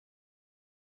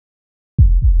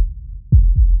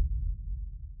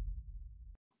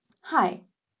Hi,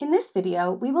 in this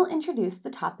video we will introduce the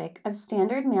topic of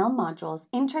standard mail modules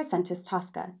in Tricentis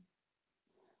Tosca.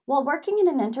 While working in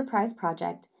an enterprise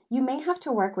project, you may have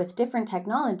to work with different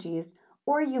technologies,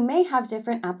 or you may have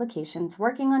different applications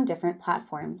working on different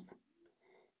platforms.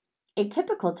 A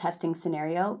typical testing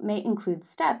scenario may include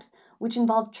steps which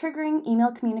involve triggering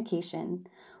email communication,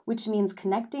 which means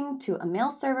connecting to a mail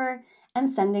server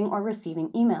and sending or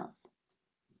receiving emails.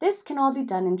 This can all be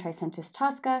done in Tricentis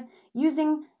Tosca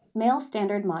using Mail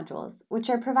Standard modules, which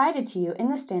are provided to you in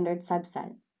the standard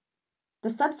subset. The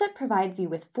subset provides you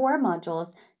with 4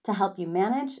 modules to help you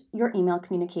manage your email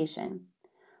communication.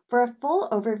 For a full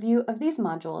overview of these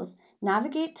modules,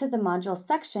 navigate to the module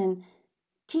section,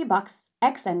 Tbox,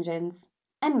 Xengines,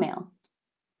 and Mail.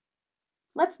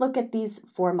 Let's look at these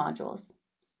 4 modules.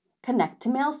 Connect to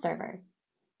Mail Server.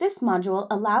 This module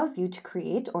allows you to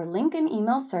create or link an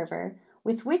email server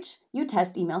with which you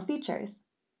test email features.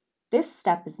 This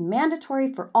step is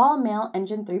mandatory for all Mail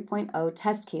Engine 3.0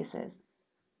 test cases.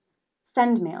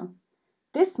 Send Mail.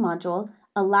 This module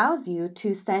allows you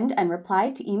to send and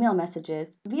reply to email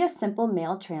messages via Simple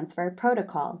Mail Transfer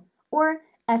Protocol, or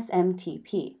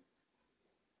SMTP.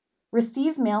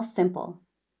 Receive Mail Simple.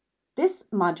 This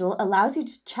module allows you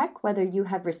to check whether you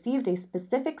have received a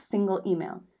specific single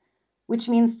email, which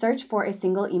means search for a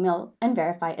single email and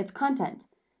verify its content.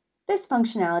 This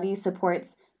functionality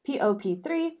supports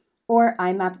POP3 or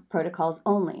IMAP protocols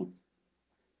only.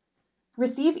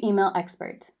 Receive Email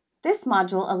Expert. This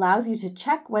module allows you to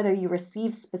check whether you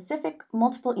receive specific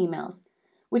multiple emails,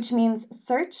 which means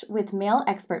search with Mail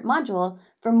Expert module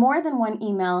for more than one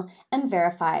email and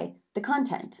verify the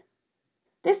content.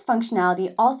 This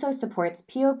functionality also supports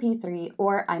POP3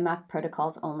 or IMAP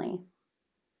protocols only.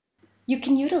 You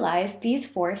can utilize these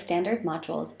 4 standard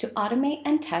modules to automate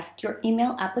and test your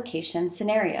email application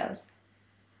scenarios.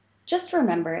 Just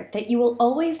remember that you will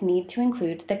always need to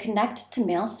include the Connect to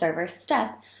Mail Server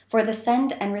step for the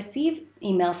send and receive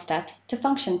email steps to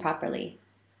function properly.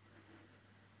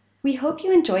 We hope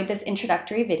you enjoyed this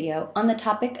introductory video on the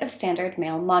topic of standard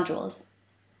mail modules.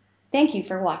 Thank you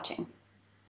for watching.